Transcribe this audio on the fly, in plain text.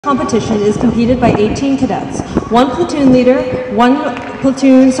Competition is competed by 18 cadets, 1 platoon leader, 1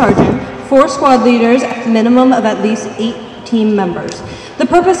 platoon sergeant, 4 squad leaders, a minimum of at least 8 team members. The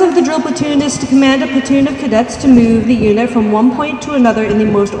purpose of the drill platoon is to command a platoon of cadets to move the unit from one point to another in the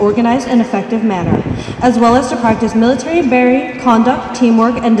most organized and effective manner, as well as to practice military bearing, conduct,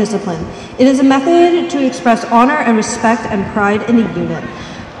 teamwork, and discipline. It is a method to express honor and respect and pride in a unit.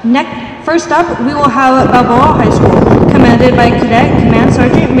 First up, we will have Balboa High School, commanded by Cadet Command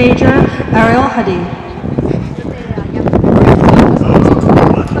Sergeant Major Adriel.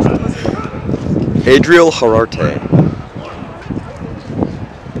 Adriel Herrarte.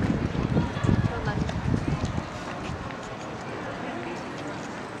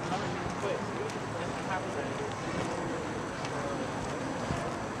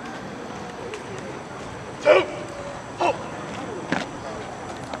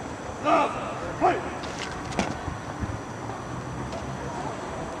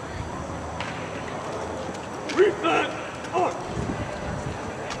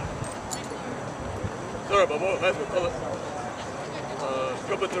 Sir, Balboa High School, tell us.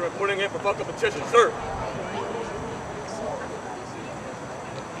 Trumpets are reporting in for competition, sir.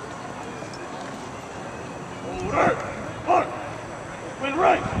 Order! Mark! Win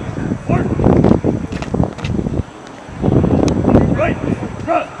right! Mark! Right!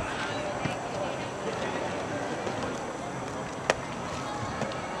 Front!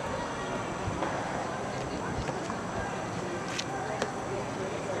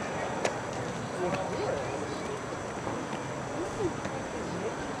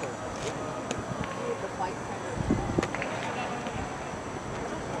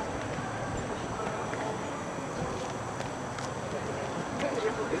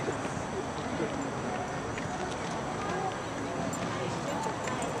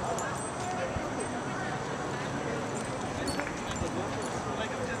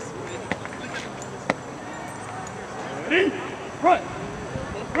 Ready? Right!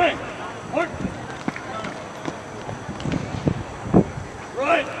 Right! Mark!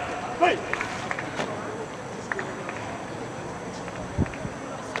 Right! Fight!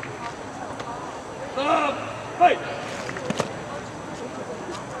 Stop! Fight!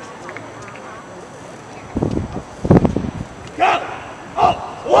 Count! Up!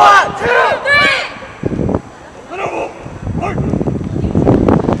 1, 2, 3! Honorable! Mark!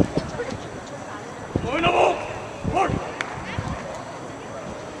 Honorable! Mark!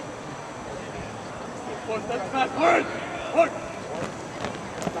 4 steps backward! Mark!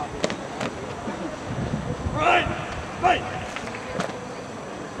 Right! Fight!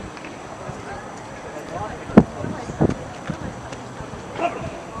 Cover!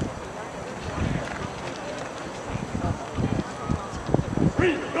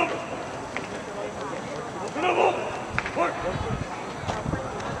 Free! Cover! Honorable! Mark!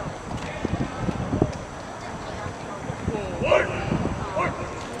 Forward! Mark!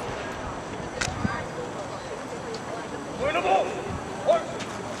 Honorable! Mark!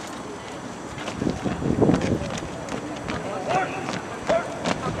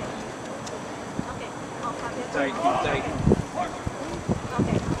 Tight, tight.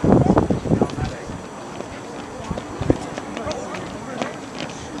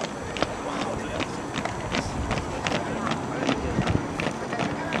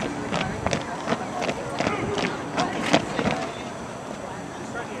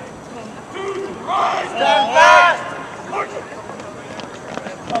 Stand fast! Mark!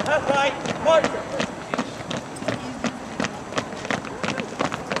 That's right. Mark.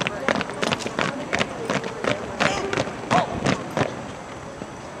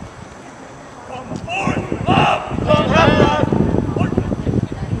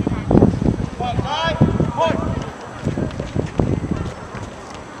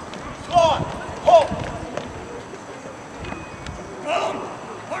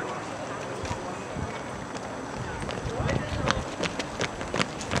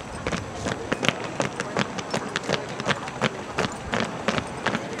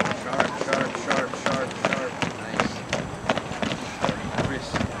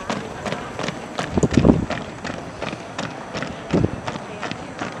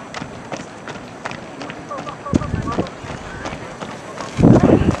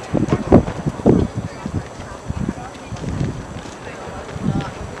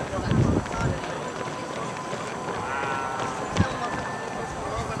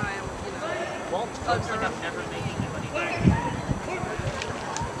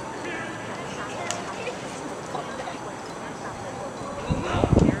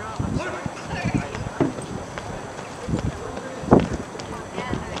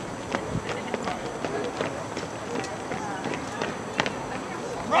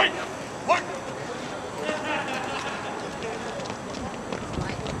 Right. Mark.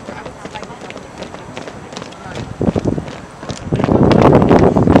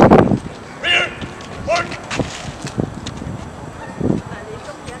 Rear. Mark.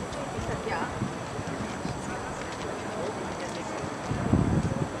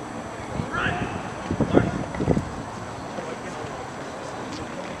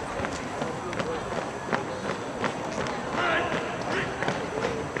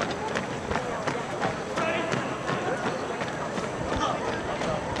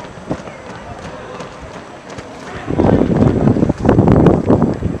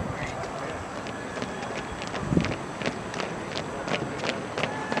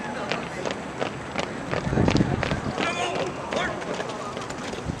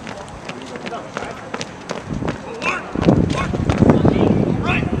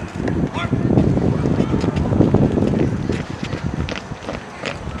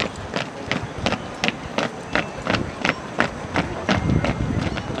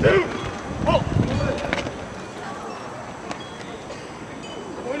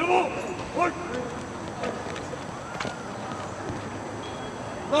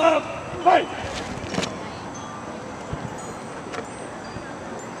 Fight!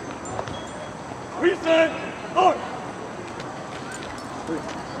 Reset! North!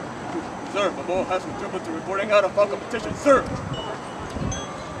 Sir, Balboa has contributed to reporting out of foul competition. Sir!